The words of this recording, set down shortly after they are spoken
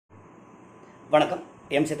வணக்கம்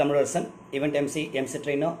MC Thamizharasan, Event MC, MC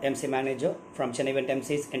Trainer, MC Manager from Chennai Event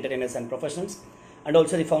Emcees, EnterTrainers and Professionals, and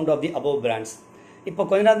also the founder of the above brands. இப்போ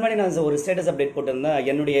கொஞ்ச நாள் முன்னாடி நான் ஒரு status update போட்டிருந்தேன்,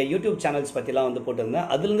 என்னுடைய யூடியூப் சேனல்ஸ் பற்றிலாம் வந்து போட்டிருந்தேன்.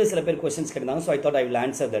 அதுலேருந்து சில பேர் கொஸ்டின்ஸ் கேட்டாங்க. So I thought I will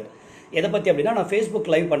answer that. எதை பற்றி அப்படின்னா, நான் ஃபேஸ்புக்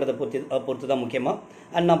லைவ் பண்ணுறதை பொறுத்து தான் முக்கியமாக.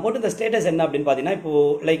 அண்ட் நான் போட்டு இந்த ஸ்டேட்டஸ் என்ன அப்படின்னு பார்த்தீங்கன்னா,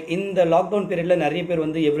 இப்போது லைக் இந்த லாக்டவுன் பீரியடில் நிறைய பேர்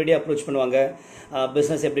வந்து எவ்ரிடே அப்ரோச் பண்ணுவாங்க.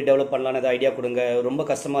 பிஸ்னஸ் எப்படி டெவலப் பண்ணலான்னு அதை ஐடியா கொடுங்க, ரொம்ப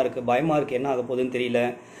கஷ்டமாக இருக்குது, பயமாக இருக்குது, என்ன ஆக போகுதுன்னு தெரியல,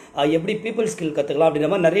 எப்படி பீப்புள் ஸ்கில் கற்றுக்கலாம்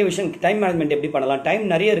அப்படின்ற மாதிரி நிறைய விஷயம். டைம் மேனேஜ்மெண்ட் எப்படி பண்ணலாம், டைம்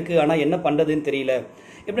நிறைய இருக்குது ஆனால் என்ன பண்ணுறதுன்னு தெரியல,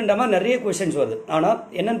 இப்படின்ற மாதிரி நிறைய கொஸ்டின்ஸ் வருது. ஆனால்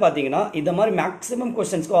என்னென்னு பார்த்தீங்கன்னா, இந்த மாதிரி மேக்ஸிமம்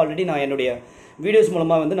கொஸ்டின்ஸ்க்கு ஆல்ரெடி நான் என்னுடைய வீடியோஸ்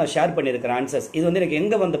மூலமாக வந்து நான் ஷேர் பண்ணியிருக்கிறேன் ஆன்சர்ஸ். இது வந்து எனக்கு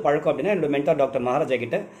எங்கே வந்து பழக்கம் அப்படின்னா, என்னோட மென்டார் டாக்டர் மகாராஜா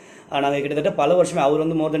கிட்ட நாங்கள் கிட்டத்தட்ட பல வருஷமே, அவர்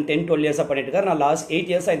வந்து மோர் தென் 10-12 இயர்ஸாக பண்ணிட்டு இருக்காரு. நான் லாஸ்ட் 8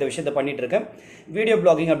 இயர்ஸாக இந்த விஷயத்தை பண்ணிட்டு இருக்கேன். வீடியோ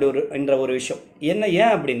பிளாகிங் என்ற ஒரு விஷயம்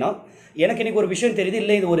ஏன் அப்படின்னா, எனக்கு இன்னைக்கு ஒரு விஷயம் தெரியுது,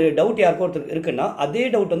 இல்லை இது ஒரு டவுட் யாருக்கோ ஒருத்தருக்கு இருக்குன்னா, அதே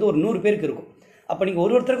டவுட் வந்து ஒரு 100 பேருக்கு இருக்கும். அப்போ நீங்கள்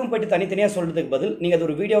ஒருத்தருக்கும் போய்ட்டு தனித்தனியாக சொல்கிறதுக்கு பதில் நீங்கள் அது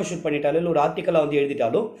ஒரு வீடியோ ஷூட் பண்ணிட்டாலோ இல்லை ஒரு ஆர்டிக்கலாக வந்து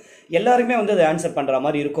எழுதிட்டாலோ எல்லாருமே வந்து அதை ஆன்சர் பண்ணுற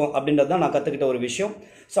மாதிரி இருக்கும் அப்படின்றது தான் நான் கற்றுக்கிட்ட ஒரு விஷயம்.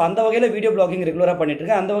 ஸோ அந்த வகையில் வீடியோ பிளாகிங் ரெகுலராக பண்ணிட்டு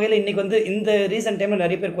இருக்கேன். அந்த வகையில் இன்றைக்கி வந்து இந்த ரீசெண்ட் டைமில்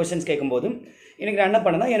நிறைய பேர் கொஸ்டின்ஸ் கேட்கும்போது இன்றைக்கி நான் என்ன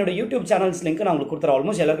பண்ணேன்னா, என்னோட யூடியூப் சேனல்ஸ் லிங்க் நான் உங்களுக்கு கொடுத்துறேன்.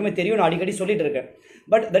 ஆல்மோஸ்ட் எல்லாருக்குமே தெரியும், நான் அடிக்கடி சொல்லிட்டு இருக்கேன்.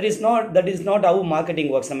 But that is not have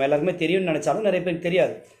marketing works. நம்ம எல்லாருமே தெரியும்னு நினச்சாலும் நிறைய பேருக்கு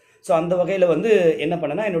தெரியாது. ஸோ அந்த வகையில் வந்து என்ன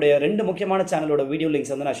பண்ணேன்னா, என்னுடைய 2 முக்கியமான சேனலோட வீடியோ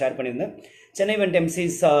லிங்க்ஸ் வந்து நான் ஷேர் பண்ணியிருந்தேன். சென்னை இவெண்ட்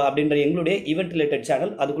எம்சீஸ் அப்படின்ற எங்களுடைய ஈவெண்ட் ரிலேட்டட்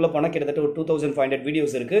சேனல், அதுக்குள்ளே போனால் கிட்டத்தட்ட ஒரு 2500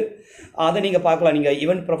 வீடியோஸ் இருக்குது. அதை நீங்கள் பார்க்கலாம். நீங்கள்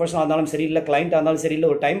ஈவெண்ட் ப்ரொஃபஷனலாக இருந்தாலும் சரி, இல்லை கிளைண்ட்டாக இருந்தாலும் சரி, இல்லை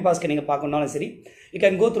ஒரு டைம் பாஸ்க்கு நீங்கள் பார்க்கணுன்னாலும் சரி, you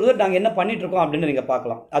can go through that. நாங்கள் என்ன பண்ணிட்டு இருக்கோம் அப்படின்னு நீங்கள்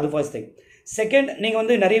பார்க்கலாம். அது ஃபர்ஸ்ட் திங். செகண்ட், நீங்கள்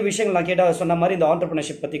வந்து நிறைய விஷயங்கள் நான் கேட்டால் சொன்ன மாதிரி இந்த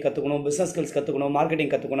ஆண்டர்பிரினர்ஷிப் பற்றி கற்றுக்கணும், பிஸ்னஸ் ஸ்கில்ஸ் கற்றுக்கணும்,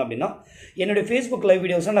 மார்க்கெட்டிங் கற்றுக்கணும் அப்படின்னா, என்னுடைய ஃபேஸ்புக் லைவ்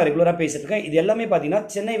வீடியோஸை நான் ரெகுலராக பேசிட்டு இருக்கேன். இது எல்லாமே பார்த்தீங்கன்னா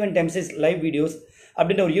சென்னை இவெண்ட் எம்சீஸ் லைவ் வீடியோஸ்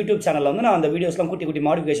அப்படின்ற ஒரு யூடியூப் சேனலில் வந்து நான் அந்த வீடியோஸ்லாம் குட்டி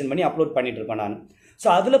மாடிஃபிகேஷன் பண்ணி அப்லோட் பண்ணிட்டு இருப்பேன் நான். ஸோ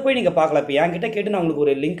அதில் போய் நீங்கள் பார்க்கலாம். இப்போ என்கிட்ட கேட்டு நான் உங்களுக்கு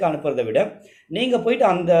ஒரு லிங்க் அனுப்புறதை விட, நீங்கள் போயிட்டு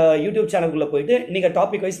அந்த யூடியூப் சேனலுக்குள்ளே போயிட்டு நீங்கள்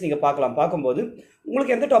டாபிக் வைஸ் நீங்கள் பார்க்கலாம். பார்க்கும்போது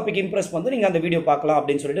உங்களுக்கு எந்த டாபிக் இம்ப்ரெஸ் வந்து நீங்கள் அந்த வீடியோ பார்க்கலாம்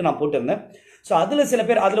அப்படின்னு சொல்லிட்டு நான் போட்டிருந்தேன். ஸோ அதில் சில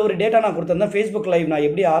பேர் அதில் ஒரு டேட்டா நான் கொடுத்துருந்தேன், ஃபேஸ்புக் லைவ் நான்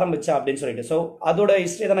எப்படி ஆரம்பித்தேன் அப்படின்னு சொல்லிட்டு. ஸோ அதோட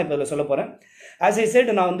ஹிஸ்ட்ரி தான் நான் இப்போ இதில் சொல்ல போகிறேன். ஆஸ் ஐ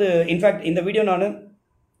செட், நான் வந்து இன்ஃபேக்ட் இந்த வீடியோ நான்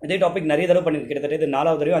இதே டாபிக் நிறைய தடவை பண்ணியிருக்கேன். கிட்டத்தட்ட இது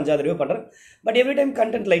 4வது தடவையோ 5வது தடவையோ பண்ணுறேன். பட் எவ்ரி டைம்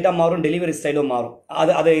கண்டென்ட் லைட்டாக மாறும், டெலிவரி ஸ்டைலும் மாறும்.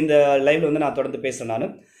 அதை இந்த லைவ்ல வந்து நான் தொடர்ந்து பேசுகிறேன்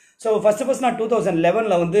நான். ஸோ ஃபர்ஸ்ட் நான்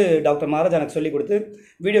 2011 வந்து டாக்டர் மகாராஜா எனக்கு சொல்லி கொடுத்து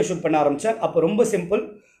வீடியோ ஷூட் பண்ண ஆரம்பித்தேன். அப்போ ரொம்ப சிம்பிள்,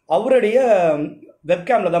 அவருடைய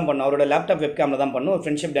வெப்கேமில் தான் பண்ணோம், அவரோட லேப்டாப் வெப்கேமில் தான் பண்ணோம்.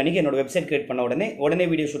 ஃப்ரெண்ட்ஷிப் அன்னைக்கு என்னோட வெப்சைட் கிரியேட் பண்ண உடனே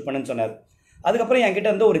வீடியோ ஷூட் பண்ணுன்னு சொன்னார். அதுக்கப்புறம் என்கிட்ட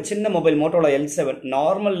வந்து ஒரு சின்ன mobile மோட்டோல L7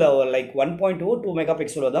 normal like 1.2 mega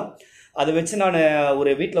pixel தான். அதை வச்சு நான்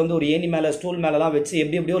ஒரு வீட்டில் வந்து ஒரு ஏணி மேலே ஸ்டூல் மேலெலாம் வச்சு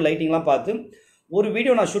எப்படியோ லைட்டிங்லாம் பார்த்து ஒரு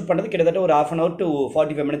வீடியோ நான் ஷூட் பண்ணுறது கிட்டத்தட்ட ஒரு 1/2 hour to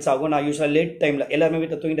 45 minutes ஆகும். நான் யூஸ்வலாக லேட் டைமில் எல்லாருமே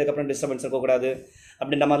வீட்டில் தூங்கிட்டதுக்கப்புறம் டிஸ்டர்பன்ஸ் இருக்கக்கூடாது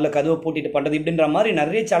அப்படின்ற மாதிரிலாம் கதவை பூட்டிட்டு பண்ணுறது இப்படின்ற மாதிரி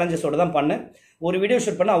நிறைய சேலஞ்சஸோடு தான் பண்ணேன். ஒரு வீடியோ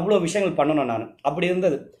ஷூட் பண்ண அவ்வளோ விஷயங்கள் பண்ணணும் நான். அப்படி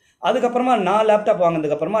இருந்தது. அதுக்கப்புறமா நான் லேப்டாப்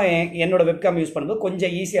வாங்கினதுக்கப்புறமா என்னோட வெப்கேம் யூஸ் பண்ணும்போது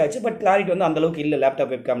கொஞ்சம் ஈஸியாச்சு. பட் கிளாரிட்டி வந்து அந்தளவுக்கு இல்லை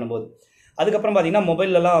லேப்டாப் வெப்கேம்னும் போது. அதுக்கப்புறம் பார்த்தீங்கன்னா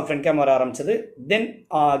மொபைலெலாம் ஃப்ரண்ட் கேமரா ஆரம்பிச்சது. Then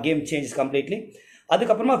came changes completely.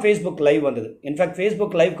 அதுக்கப்புறமா ஃபேஸ்புக் லைவ் வந்தது. இன்ஃபேக்ட்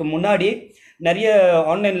ஃபேஸ்புக் லைவுக்கு முன்னாடி நிறைய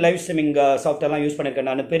ஆன்லைன் லைவ் ஸ்ட்ரீமிங் சாஃப்ட்வேர்லாம் யூஸ் பண்ணியிருக்கேன்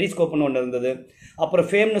நான். பெரிஸ்கோப்னு ஒன்று இருந்தது, அப்புறம்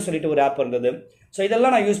ஃபேம்னு சொல்லிட்டு ஒரு ஆப் இருந்தது. ஸோ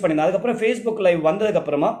இதெல்லாம் நான் யூஸ் பண்ணியிருந்தேன். அதுக்கப்புறம் ஃபேஸ்புக் லைவ்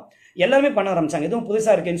வந்ததுக்கப்புறமா எல்லாருமே பண்ண ஆரம்பிச்சாங்க. எதுவும்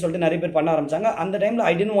புதுசாக இருக்குன்னு சொல்லிட்டு நிறைய பேர் பண்ண ஆரம்பிச்சாங்க. அந்த டைமில்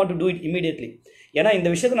ஐ tent want to do it immediately. ஏன்னா இந்த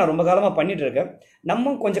விஷயத்தை நான் ரொம்ப காலமாக பண்ணிட்டு இருக்கேன்,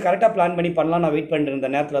 நம்ம கொஞ்சம் கரெக்டாக பிளான் பண்ணி பண்ணலாம். நான் வெயிட் பண்ணிட்டு இருந்த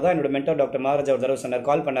நேரத்தில் தான் என்னோட மென்டார் டாக்டர் மகாராஜா ஒரு தடவை சொன்னார்,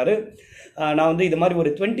 கால் பண்ணார். நான் வந்து இது மாதிரி ஒரு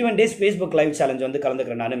 21 days ஃபேஸ்புக் லைவ் சேலஞ்ச் வந்து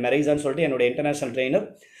கலந்துக்கிறேன் நான். மெரேஜான்னு சொல்லிட்டு என்னோட இன்டர்நேஷனல் ட்ரெயினர்,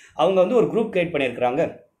 அவங்க வந்து ஒரு குரூப் கிரியேட் பண்ணியிருக்கிறாங்க,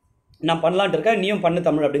 நான் பண்ணலான்ட்டு இருக்கேன், நீயும் பண்ணு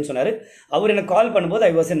தமிழ் அப்படின்னு சொன்னார். அவர் எனக்கு கால் பண்ணும்போது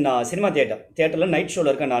ஐ வாஸ் இன் சினிமா தியேட்டரில் நைட்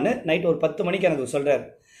ஷோவில் இருக்கேன் நான். நைட் ஒரு 10 மணிக்கு எனக்கு சொல்கிறார்.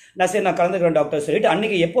 நான் சரி நான் கலந்துக்கிறேன் டாக்டர் சொல்லிட்டு,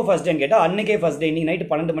 அன்றைக்கி எப்போ ஃபஸ்ட் டேன்னு கேட்டால் அன்றைக்கே ஃபஸ்ட் டே இன்னைக்கு நைட்டு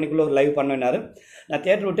 12 மணிக்குள்ளே ஒரு லைவ் பண்ணினார். நான்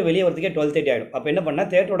தியேட்டர் விட்டு வெளியே வரதுக்கே 12:30 ஆகிடும். அப்போ என்ன பண்ணேன்,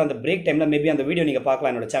 தியேட்டரோட அந்த பிரேக் டைமில் மேபி அந்த வீடியோ நீங்கள்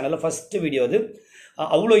பார்க்கலாம் என்னோட சேனலில். ஃபஸ்ட்டு வீடியோ அது.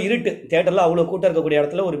 அவ்வளோ இருட்டு, தியேட்டரில் அவ்வளோ கூட்டம் இருக்கக்கூடிய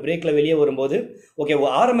இடத்துல ஒரு பிரேக்கில் வெளியே வரும்போது ஓகே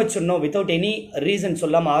ஆரம்பிச்சிடணும், வித்தவுட் எனி ரீசன்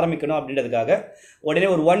சொல்லாமல் ஆரம்பிக்கணும் அப்படின்றதுக்காக உடனே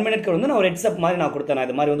ஒரு 1 minute வந்து நான் ஒரு ஹெட்ஸ்அப் மாதிரி நான் கொடுத்தேன். நான்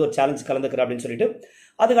இது மாதிரி வந்து ஒரு சேலஞ்ச் கலந்துக்கிறேன் அப்படின்னு சொல்லிட்டு.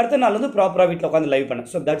 அதுக்கு அடுத்த நாள் வந்து ப்ராப்பராக வீட்டில் உட்காந்து லைவ் பண்ணேன்.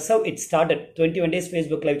 So that's how it started 21 days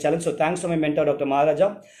Facebook live challenge. So thanks to my mentor doctor Maharaja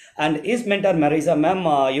and is mentor மரீசா ma'am.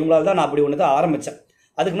 இவங்களால தான் நான் அப்படி ஒன்று தான் ஆரம்பித்தேன்.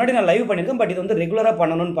 அதுக்கு முன்னாடி நான் லைவ் பண்ணியிருக்கேன், பட் இது வந்து ரெகுலராக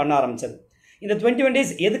பண்ணணும்னு பண்ண ஆரம்பிச்சது. இந்த 21 days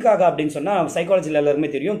எதுக்காக அப்படின்னு சொன்னால், சைக்காலஜியில் எல்லாருமே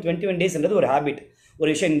தெரியும் 21 daysன்றது ஒரு ஹேபிட், ஒரு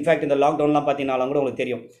விஷயம். இன்ஃபேக்ட் இந்த லாக்டவுன்லாம் பார்த்தீங்கன்னா கூட உங்களுக்கு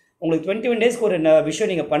தெரியும், உங்களுக்கு 21 daysக்கு ஒரு விஷயம்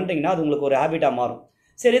நீங்கள் பண்ணுறீங்கன்னா அது உங்களுக்கு ஒரு ஹேபிட்டாக மாறும்.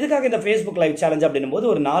 சரி, எதுக்காக இந்த ஃபேஸ்புக் லைவ் சேலஞ்ச் அப்படின்னும் போது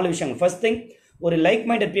ஒரு 4 விஷயம். ஃபர்ஸ்ட் திங், ஒரு லைக்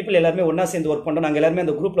மைண்டட் பீப்புள் எல்லாருமே ஒன்றா சேர்ந்து ஒர்க் பண்ணுறோம். நாங்கள் எல்லாருமே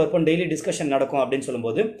அந்த குரூப்பில் இருப்போம், டெய்லி டிஸ்கஷன் நடக்கும் அப்படின்னு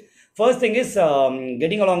சொல்லும்போது first thing is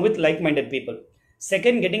getting along with like minded people.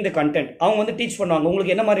 Second getting the content. அவங்க வந்து டீச் பண்ணுவாங்க,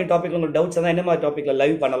 உங்களுக்கு என்ன மாதிரி டாபிக், உங்களுக்கு டவுட்ஸ் இருந்தால் என்ன மாதிரி டாப்பிக்கில்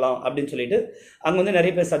லைவ் பண்ணலாம் அப்படின்னு சொல்லிட்டு அங்கே வந்து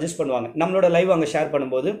நிறைய பேர் சஜஸ்ட் பண்ணுவாங்க. நம்மளோட லைவ் அங்கே ஷேர்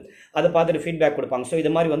பண்ணும்போது அதை பார்த்துட்டு ஃபீட்பேக் கொடுப்பாங்க. ஸோ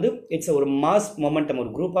இது மாதிரி வந்து இட்ஸ் ஒரு மாஸ் மொமெண்டம்,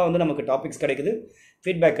 ஒரு குரூப்பாக வந்து நமக்கு டாபிக்ஸ் கிடைக்குது,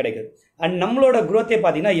 ஃபீட்பேக் கிடைக்குது. அண்ட் நம்மளோட க்ரோத்தே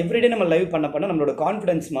பார்த்தீங்கன்னா எவ்ரிடே நம்ம லைவ் பண்ண நம்மளோட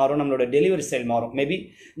கான்ஃபிடன்ஸ் மாறும், நம்மளோட டெலிவரி ஸ்டைல் மாறும். மேபி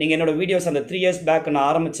நீங்கள் என்னோட வீடியோஸ் அந்த 3 years பேக் நான்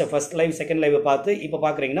ஆரம்பித்த ஃபர்ஸ்ட் லைவ் செகண்ட் லைவ் பார்த்து இப்போ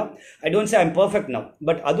பார்க்குறீங்கன்னா I don't say I'm perfect now,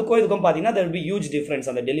 but அதுக்கும் இதுக்கும் பார்த்தீங்கன்னா there will be huge difference.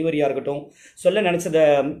 அந்த டெலிவரியாக இருக்கட்டும், சொல்ல நினச்சதை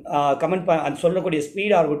கமெண்ட் அந்த சொல்லக்கூடிய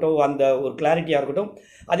ஸ்பீடாக இருக்கட்டும், அந்த ஒரு கிளாரிட்டியாக இருக்கட்டும்,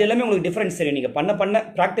 அது எல்லாமே உங்களுக்கு டிஃப்ரென்ஸ் தெரியும். நீங்கள் பண்ண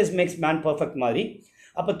ப்ராக்டிஸ் மேக்ஸ் மேன் பர்ஃபெக்ட் மாதிரி.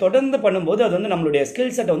 அப்போ தொடர்ந்து பண்ணும்போது அது வந்து நம்மளுடைய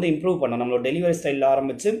ஸ்கில் செட்டை வந்து இம்ப்ரூவ் பண்ணணும், நம்மளோட டெலிவரி ஸ்டைலில்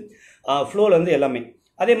ஆரம்பித்து ஃப்ளோவில் வந்து எல்லாமே.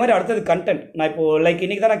 அதே மாதிரி அடுத்தது கண்டென்ட். நான் இப்போ லைக்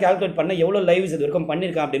இன்றைக்கி தான் நான் கால்குலேட் பண்ணேன் எவ்வளோ லைவ்ஸ் இது வரைக்கும்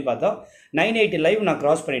பண்ணியிருக்கேன் அப்படின்னு பார்த்தா 980 லைவ் நான்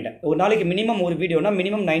கிராஸ் பண்ணிட்டேன். ஒரு நாளைக்கு மினிமம் ஒரு வீடியோனா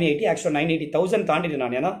மினிமம் 980, ஆக்சுவலாக 980,000 தாண்டிட்டேன்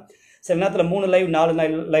நான். ஏன்னா சில நேரத்தில் 3 லைவ் 4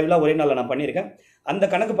 லைவ்லாம் ஒரே நாளில் நான் பண்ணியிருக்கேன். அந்த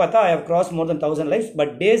கணக்கு பார்த்தா I have cross more then 1000 lives.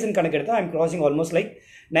 But டேஸ்ன்னு கணக்கு எடுத்தால் I am crossing almost like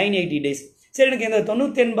 980 days. சரி, எனக்கு இந்த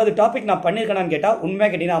 980 டாபிக் நான் பண்ணியிருக்கேன்னு கேட்டால் உண்மையாக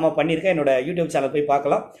கேட்டீங்கன்னா ஆமாம் பண்ணியிருக்கேன். என்னோட யூடியூப் சேனல் போய்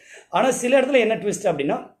பார்க்கலாம். ஆனால் சில இடத்துல என்ன ட்விஸ்ட்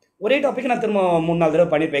அப்படின்னா ஒரே டாபிக் நான் திரும்ப 3-4 தடவை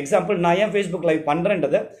பண்ணியிருப்பேன். எக்ஸாம்பிள், நான் ஏன் ஃபேஸ்புக் லைவ்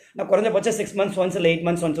பண்ணுறேன்றதை நான் குறைஞ்சபட்சம் 6 months ஒன்ஸ் இல்லை 8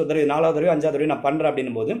 months ஒன்ஸ் ஒரு தடவை 4வது தடவை 5வது தடவை நான் பண்ணுறேன்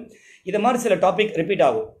அப்படின்னும் போது இது மாதிரி சில டாபிக் ரிப்பீட்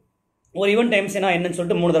ஆகும். ஒரு ஈவெண்ட் டைம்ஸ்னா என்னன்னு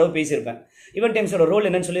சொல்லிட்டு 3 தடவை பேசியிருப்பேன். ஈவெண்ட் டைம்ஸோட ரோல்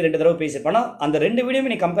என்னன்னு சொல்லி 2 தடவை பேசியிருப்பேன். ஆனால் அந்த 2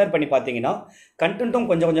 வீடியோவை நீ கம்பேர் பண்ணி பார்த்தீங்கன்னா கண்டென்ட்டும்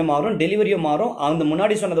கொஞ்சம் மாறும், டெலிவரியும் மாறும். அந்த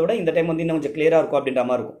முன்னாடி சொன்னதை விட இந்த டைம் வந்து இன்னும் கொஞ்சம் கிளியராக இருக்கும் அப்படின்ற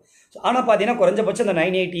மாதிரி இருக்கும். ஆனால் பார்த்தீங்கன்னா குறைஞ்சபட்சம் இந்த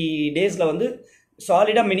 980 டேஸில் வந்து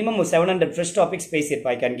சாலிடாக minimum 700 fresh topics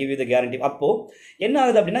பேசியிருப்பேன். I can give you the guarantee. அப்போது என்ன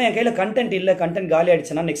ஆகுது அப்படின்னா என் கையில் கண்டென்ட் இல்லை, கண்டென்ட் காலி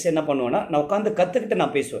ஆகிடுச்சுன்னா நெக்ஸ்ட் என்ன பண்ணுவேன்னா நான் உட்காந்து கற்றுக்கிட்டு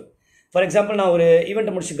நான் பேசுவேன். ஃபார் எக்ஸாம்பிள், நான் ஒரு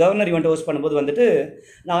ஈவெண்ட் முடிச்சு கவர்னர் ஈவெண்ட் ஹோஸ்ட் பண்ணும்போது வந்துட்டு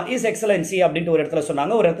நான் இஸ் எக்ஸலன்சி அப்படின்ட்டு ஒரு இடத்துல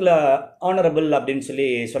சொன்னாங்க, ஒரு இடத்துல ஆனரபிள் அப்படின்னு சொல்லி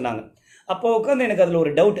சொன்னாங்க. அப்போ உட்காந்து எனக்கு அதில்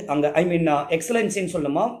ஒரு டவுட், அங்கே ஐ மீன் எக்ஸலன்சின்னு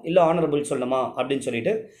சொல்லணுமா இல்லை ஆனரபிள் சொல்லணுமா அப்படின்னு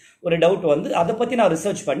சொல்லிட்டு ஒரு டவுட் வந்து அதை பற்றி நான்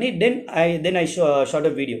ரிசர்ச் பண்ணி தென் ஐ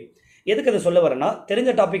ஷார்ட் அ வீடியோ. எதுக்கு அதை சொல்ல வரேன்னா,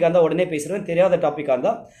 தெரிஞ்ச டாப்பிக்காக இருந்தால் உடனே பேசுகிறேன், தெரியாத டாப்பிக்காக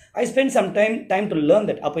இருந்தால் I spend some time to learn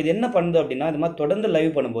that. அப்போ இது என்ன பண்ணுது அப்படின்னா, இது மாதிரி தொடர்ந்து லைவ்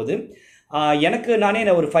பண்ணும்போது எனக்கு நானே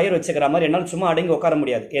ஒரு ஃபயர் வச்சுக்கிற மாதிரி என்னால் சும்மா அடங்கி உட்கார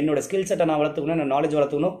முடியாது. என்னோட ஸ்கில் செட்டை நான் வளர்த்துக்கணும், என்னோட நாலேஜ்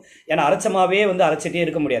வளர்த்துக்கணும். ஏன்னா அரைச்சமாகவே வந்து அரைச்சிட்டே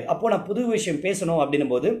இருக்க முடியாது. அப்போது நான் புது விஷயம் பேசணும்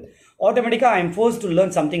அப்படின்னும் போது ஆட்டோமேட்டிக்காக I am force to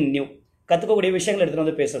learn something new, கற்றுக்கக்கூடிய விஷயங்கள் எடுத்துகிட்டு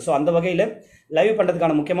வந்து பேசுகிறேன். ஸோ அந்த வகையில் லைவ்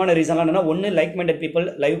பண்ணுறதுக்கான முக்கியமான ரீசன்லாம் என்னென்னா, ஒன்று லைக் மைண்டட் பீப்புள்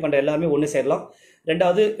லைவ் பண்ணுற எல்லாருமே ஒன்று சேரலாம்.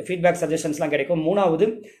 2வது ஃபீட்பேக் சஜஷன்ஸ்லாம் கிடைக்கும். 3வது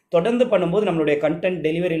தொடர்ந்து பண்ணும்போது நம்மளுடைய கண்டென்ட்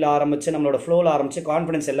டெலிவரியில் ஆரம்பித்து நம்மளோட ஃப்ளோவில் ஆரம்பித்து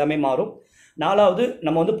கான்ஃபிடன்ஸ் எல்லாமே மாறும். 4வது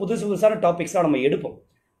நம்ம வந்து புதுசான டாபிக்ஸ்லாம் நம்ம எடுப்போம்.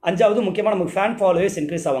 5வது முக்கியமாக நமக்கு ஃபேன் ஃபாலோவர்ஸ்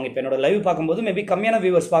இன்க்ரீஸ் ஆவாங்க. இப்போ என்னோட லைவ் பார்க்கும்போது மேபி கம்மியான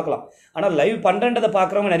வியூவர்ஸ் பார்க்கலாம், ஆனால் லைவ் பண்ணுறதை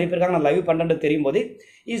பார்க்குறவங்க நிறைய பேர் இருக்காங்க. நான் லைவ் பண்ணுறது தெரியும் போது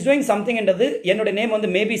இஸ் டூயிங் சம்திங்ன்றது என்னோட நேம் வந்து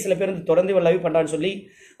மேபி சில பேர் வந்து தொடர்ந்து லைவ் பண்ணுறான்னு சொல்லி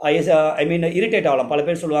ஐ மீன் இரிட்டேட் ஆகலாம். பல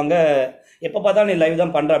பேர் சொல்லுவாங்க எப்போ பார்த்தா நீ லைவ்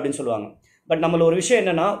தான் பண்ணுற அப்படின்னு சொல்லுவாங்க. பட் நம்மள ஒரு விஷயம்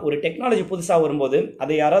என்னென்னா, ஒரு டெக்னாலஜி புதுசாக வரும்போது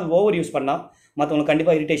அதை யாராவது ஓவர் யூஸ் பண்ணால் மற்றவங்களுக்கு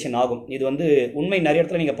கண்டிப்பாக இரிட்டேஷன் ஆகும். இது வந்து உண்மை, நிறைய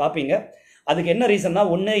இடத்துல நீங்கள் பார்ப்பீங்க. அதுக்கு என்ன ரீசன்னா,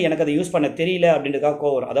 ஒன்று எனக்கு அதை யூஸ் பண்ண தெரியல அப்படின்றதுக்காக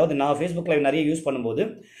கோவம் வரும். அதாவது நான் ஃபேஸ்புக் லைவ் நிறைய யூஸ் பண்ணும்போது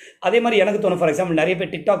அதே மாதிரி எனக்கு தோணும். ஃபார் எக்ஸாம்பிள், நிறைய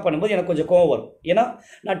பேர் டிக்டாக் பண்ணும்போது எனக்கு கொஞ்சம் கோவம் வரும். ஏன்னா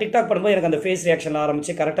நான் டிக்டாக் பண்ணும்போது எனக்கு அந்த ஃபேஸ் ரியாக்ஷன்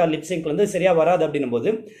ஆரம்பிச்சு கரெக்டாக லிப்சிங்க் வந்து சரியாக வராது அப்படின்னும்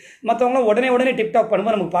போது மற்றவங்களாம் உடனே டிக்டாக்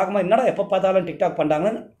பண்ணும்போது நமக்கு பார்க்கும்போது என்னடா எப்போ பார்த்தாலும் டிக்டாக்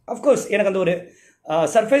பண்ணுறாங்கன்னு அஃப்கோர்ஸ் எனக்கு அந்த ஒரு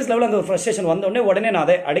சர்ஃபேஸ் லெவலில் அந்த ஒரு ஃப்ரஸ்ட்ரேஷன் உடனே நான்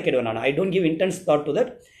அதை அடைக்கிடுவேன். நான் I don't give intense thought to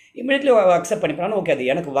that. Immediately accept பண்ணிப்பேன். ஓகே, அது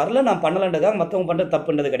எனக்கு வரல, நான் பண்ணலன்றதாக மற்றவங்க பண்ணுறது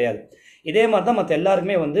தப்புன்றது கிடையாது. இதே மாதிரி தான் மற்ற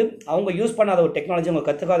எல்லாருக்குமே வந்து அவங்க யூஸ் பண்ணாத ஒரு டெக்னாலஜி, அவங்க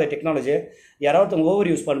கற்றுக்காத டெக்னாலஜி யாராவது ஓவர்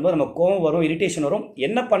யூஸ் பண்ணும்போது நம்ம கோவம் வரும், இரிட்டேஷன் வரும்.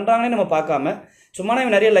 என்ன பண்ணுறாங்கன்னு நம்ம பார்க்காம சும்மா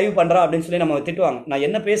நான் நிறைய லைவ் பண்ணுறா அப்படின்னு சொல்லி நம்ம திட்டுவாங்க. நான்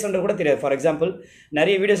என்ன பேசுறது கூட தெரியாது. ஃபார் எக்ஸாம்பிள்,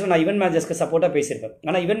 நிறைய வீடியோஸில் நான் ஈவென்ட் மேனேஜர்ஸ்க்கு சப்போர்ட்டாக பேசியிருப்பேன்.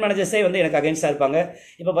 ஆனால் ஈவென்ட் மேனேஜர்ஸே வந்து எனக்கு அகேன்ஸ்டாக இருப்பாங்க.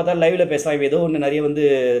 இப்போ பார்த்தா லைவில் பேசலாம், ஏதோ ஒன்று நிறைய வந்து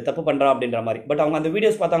தப்பு பண்ணுறான் அப்படின்ற மாதிரி. பட் அவங்க அந்த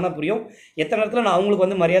வீடியோஸ் பார்த்தாங்கன்னா புரியும் எத்தனை இடத்துல நான் அவங்களுக்கு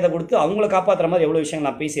வந்து மரியாதை கொடுத்து அவங்கள காப்பாற்றுற மாதிரி எவ்வளோ விஷயங்கள்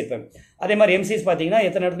நான் பேசியிருப்பேன். அதே மாதிரி எம்சிஸ் பார்த்தீங்கன்னா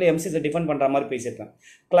எத்தனை இடத்துல எம்சிஸை டிஃபெண்ட் பண்ணுற மாதிரி பேசியிருப்பேன்.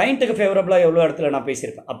 கிளைண்ட்டுக்கு ஃபேவரபுளாக எவ்வளோ இடத்துல நான்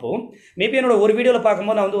பேசியிருப்பேன். அப்போது மேபி என்னோட ஒரு வீடியோவில்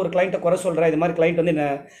பார்க்கும்போது நான் வந்து ஒரு கிளைண்ட்டை குறை சொல்கிறேன், இது மாதிரி கிளைண்ட் வந்து என்ன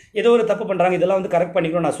ஏதோ ஒரு தப்பு பண்ணுறாங்க, இதெல்லாம் வந்து கரெக்ட்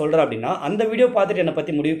பண்ணிக்கணும் நான் சொல்கிறேன் அப்படின்னா அந்த வீடியோ பார்த்துட்டு என்னை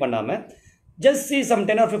பற்றி முடிவு பண்ணாமல் just see some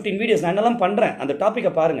 10 or 15 videos நான் என்னெல்லாம் பண்ணுறேன் அந்த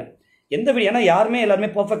டாப்பிக்கை பாருங்கள். எந்த வீடியோ, ஏன்னா யாருமே எல்லாருமே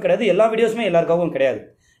பர்ஃபெக்ட் கிடையாது, எல்லா வீடியோஸுமே எல்லாருக்காகவும் கிடையாது.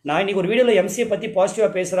 நான் இன்றைக்கி ஒரு வீடியோவில் எம்சியை பற்றி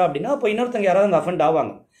பாசிட்டிவாக பேசுகிறேன் அப்படின்னா அப்போ இன்னொருத்தங்க யாராவது அங்கே அஃபெண்ட்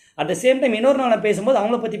ஆவாங்க. அட் த சேம் டைம் இன்னொரு நான் பேசும்போது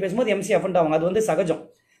அவங்கள பற்றி பேசும்போது எம்சி அஃபெண்ட் ஆவாங்க. அது வந்து சகஜம்.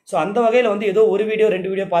 ஸோ அந்த வகையில் வந்து ஏதோ ஒரு வீடியோ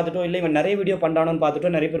 2 வீடியோ பார்த்துட்டோ இல்லை இவன் நிறைய வீடியோ பண்ணுறானோன்னு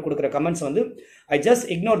பார்த்துட்டோ நிறைய பேர் கொடுக்குற கமெண்ட்ஸ் வந்து ஐ ஜஸ்ட்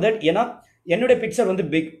இக்னோர் தட். ஏன்னா என்னுடைய பிக்சர் வந்து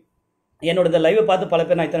பிக். என்னோட இந்த லைவை பார்த்து பல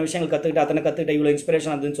பேர் நான் இத்தனை விஷயங்கள் கற்றுக்கிட்டேன் இவ்வளோ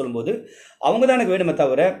இன்ஸ்பிரேஷன் அதுன்னு சொல்லும்போது அவங்க தான் எனக்கு வேணுமே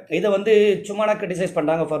தவிர இதை வந்து சும்மா நான் கிரிட்டிசைஸ்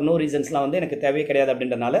பண்ணுறாங்க ஃபார் நோ ரீசன்ஸ்லாம் வந்து எனக்கு தேவையே கிடையாது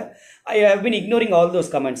அப்படின்றனால I have been ignoring all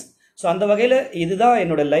those comments. So அந்த வகையில் இதுதான்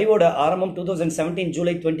என்னோட லைவோட ஆரம்பம். 2017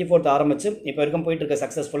 July 24 ஆரம்பிச்சு இப்போ வரைக்கும் போயிட்டு இருக்க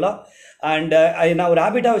சக்ஸஸ்ஃபுல்லாக. அண்ட் நான் ஒரு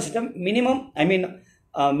ஹேபிட்டாக வச்சுட்டேன். மினிமம் ஐ மீன்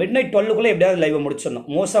மிட் நைட் 12க்குள்ளே எப்படியாவது லைவை முடிச்சிடணும்.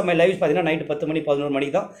 மோஸ்ட் ஆஃப் மை லைவ்ஸ் பார்த்தீங்கன்னா நைட்டு 10 மணி 11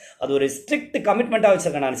 மணிக்கு தான். அது ஒரு ஸ்ட்ரிக்ட் கமிட்மெண்ட்டாக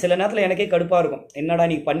வச்சிருக்கேன் நான். சில நேரத்தில் எனக்கே கடுப்பாக இருக்கும், என்னடா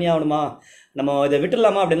நீ பண்ணி ஆகணுமா, நம்ம இதை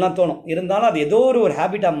விட்டுடலாமா அப்படின்லாம் தோணும். இருந்தாலும் அது ஏதோ ஒரு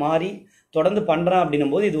ஹேபிட்டாக மாறி தொடர்ந்து பண்ணுறேன்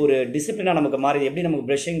அப்படின்னும் போது இது ஒரு டிசிப்ளினாக நமக்கு மாறி, எப்படி நமக்கு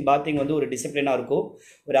ப்ரஷிங் பாத்திங் வந்து ஒரு டிசிப்ளினாக இருக்கும்,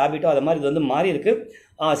 ஒரு ஹேபிட்டோ அது மாதிரி இது வந்து மாறி இருக்கு.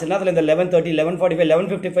 சில நேரத்தில் இந்த 11:30 11:45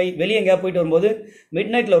 11:55 வெளியே எங்கேயா போயிட்டு வரும்போது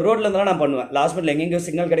மிட் நைட்டில் ரோட்டில் இருந்தாலும் நான் பண்ணுவேன். லாஸ்ட் மினிட்ல எங்கெங்கேயோ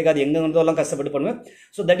சிக்னல் கிடைக்காது, எங்கே இருந்தோம் கஷ்டப்பட்டு பண்ணுவேன்.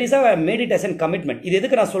 So that is a made it as an commitment. இது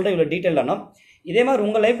எதுக்கு நான் சொல்கிறேன் இவ்வளோ டீட்டெயிலானா, இதே மாதிரி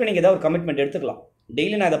உங்கள் லைஃப்பில் நீங்கள் ஏதாவது ஒரு கமிட்மெண்ட் எடுத்துக்கலாம்.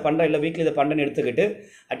 டெய்லி நான் இதை பண்ணுறேன், இல்லை வீக்லி இதை பண்ணுறேன்னு எடுத்துக்கிட்டு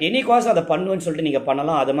அட் எனி காஸ்ட் அதை பண்ணுவேன்னு சொல்லிட்டு நீங்கள்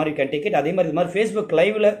பண்ணலாம். அது மாதிரி கேன் டேக் இட். அதே மாதிரி இது மாதிரி ஃபேஸ்புக்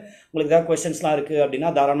லைவில் உங்களுக்கு ஏதாவது கொஸ்டின்ஸ்லாம் இருக்குது அப்படின்னா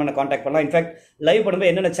தாராளமாக நான் காண்டாக்ட் பண்ணலாம். இன்ஃபேக்ட் லைவ்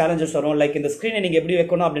பண்ணும்போது என்னென்ன சேலஞ்சஸ் வரும், லைக் இந்த ஸ்க்ரீனை நீங்கள் எப்படி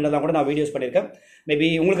வைக்கணும் அப்படின்றத கூட நான் வீடியோஸ் பண்ணியிருக்கேன். மேபி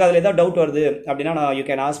உங்களுக்கு அதில் ஏதாவது டவுட் வருது அப்படின்னா நான் you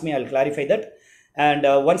can ask me, I will clarify that. And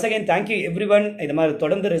once again thank you every one இது மாதிரி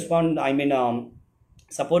தொடர்ந்து ரெஸ்பாண்ட்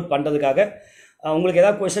சப்போர்ட் பண்ணுறதுக்காக. உங்களுக்கு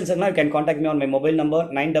ஏதாவது கொஸ்டின்ஸ் இருந்தால் you can contact me on my mobile number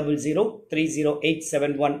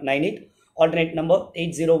 9003087198, alternate number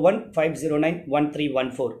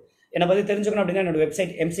 8015091314. என்னை பற்றி தெரிஞ்சுக்கணும் அப்படின்னா என்னோட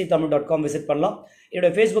வெப்சைட் mctamil.com விசிட் பண்ணலாம். என்னோட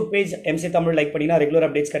Facebook page MC Tamil like பண்ணிங்கன்னா ரெகுலர்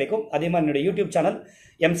அப்டேட்ஸ் கிடைக்கும். அதே மாதிரி என்னோட YouTube channel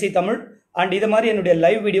MC Tamil. And இது மாதிரி என்னுடைய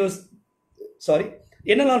லைவ் வீடியோஸ்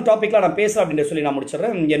என்னெல்லாம் டாப்பிக்லாம் நான் பேசுகிறேன் அப்படின்னு சொல்லி நான்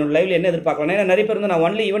முடிச்சிடுறேன். என்னோட லைவ்ல என்ன எதிர்பார்க்கலாம், ஏன்னா நிறைய பேர் வந்து நான்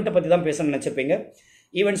ஒன்லி ஈவெண்ட்டை பற்றி தான் பேசணும்னு நினச்சிருப்பீங்க.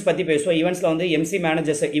 ஈவெண்ட்ஸ் பற்றி பேசுவேன். ஈவெண்ட்ஸில் வந்து MC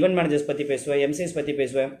மேனேஜர்ஸ், ஈவெண்ட் மேனேஜர்ஸ் பற்றி பேசுவேன், MCs பற்றி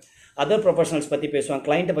பேசுவேன், அதர் ப்ரொஃபஷனல்ஸ் பற்றி பேசுவேன்,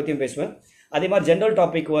 கிளைண்ட்டை பற்றியும் பேசுவேன். அதே மாதிரி ஜென்ரல்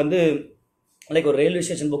டாபிக் வந்து லைக் ஒரு ரயில்வே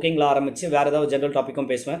ஸ்டேஷன் புக்கிங்கில் ஆரம்பித்து வேறு ஏதாவது ஜென்ரல் டாப்பிக்கும்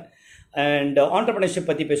பேசுவேன். அண்ட் ஆண்டர்பிரினர்ஷிப்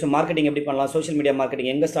பற்றி பேசுவேன், மார்க்கெட்டிங் எப்படி பண்ணலாம், சோஷியல் மீடியா மார்க்கெட்டிங்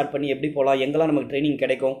எங்கே ஸ்டார்ட் பண்ணி எப்படி போகலாம், எங்கெல்லாம் நமக்கு ட்ரைனிங்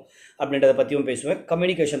கிடைக்கும் அப்படின்றத பற்றியும் பேசுவேன்,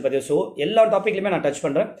 கம்யூனிகேஷன் பற்றி. ஸோ எல்லா டாப்பிக்லையுமே நான் டச்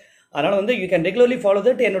பண்ணுறேன். அதனால் வந்து you can regularly follow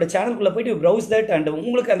that. என்னோட சேனலுக்குள்ளே போய்ட்டு ப்ரௌஸ் தட் அண்ட்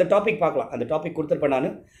உங்களுக்கு அந்த டாபிக் பார்க்கலாம். அந்த டாபிக் கொடுத்துருப்பேன் நான்.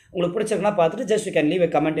 உங்களுக்கு பிடிச்சிருக்குன்னா பார்த்துட்டு just you can leave a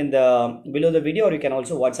comment in the below the video, are you can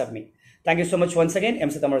also WhatsApp me. Thank you so much once again.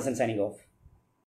 MC Thamizharasan signing off.